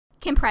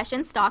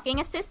Compression stocking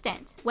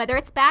assistant. Whether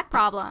it's back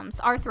problems,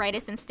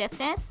 arthritis and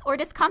stiffness, or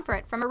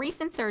discomfort from a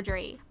recent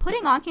surgery,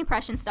 putting on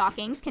compression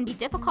stockings can be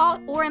difficult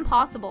or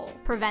impossible.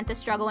 Prevent the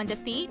struggle and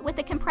defeat with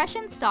the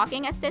compression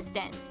stocking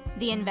assistant.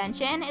 The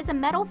invention is a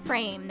metal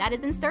frame that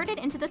is inserted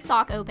into the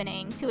sock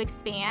opening to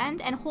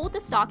expand and hold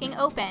the stocking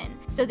open,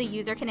 so the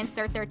user can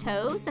insert their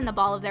toes and the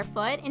ball of their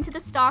foot into the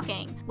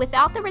stocking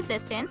without the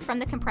resistance from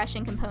the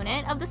compression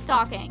component of the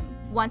stocking.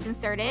 Once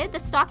inserted, the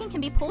stocking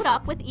can be pulled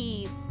up with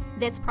ease.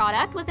 This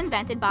product was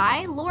invented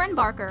by Loren,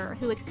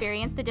 who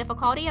experienced the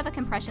difficulty of a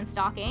compression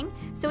stocking,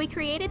 so he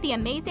created the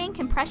amazing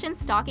compression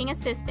stocking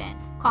assistant.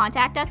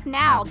 Contact us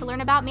now to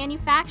learn about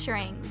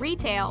manufacturing,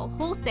 retail,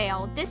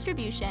 wholesale,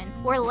 distribution,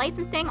 or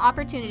licensing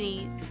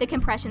opportunities. The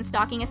compression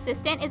stocking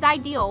assistant is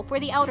ideal for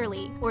the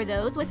elderly or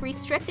those with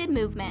restricted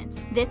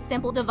movement. This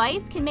simple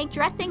device can make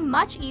dressing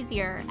much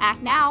easier.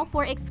 Act now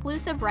for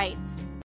exclusive rights.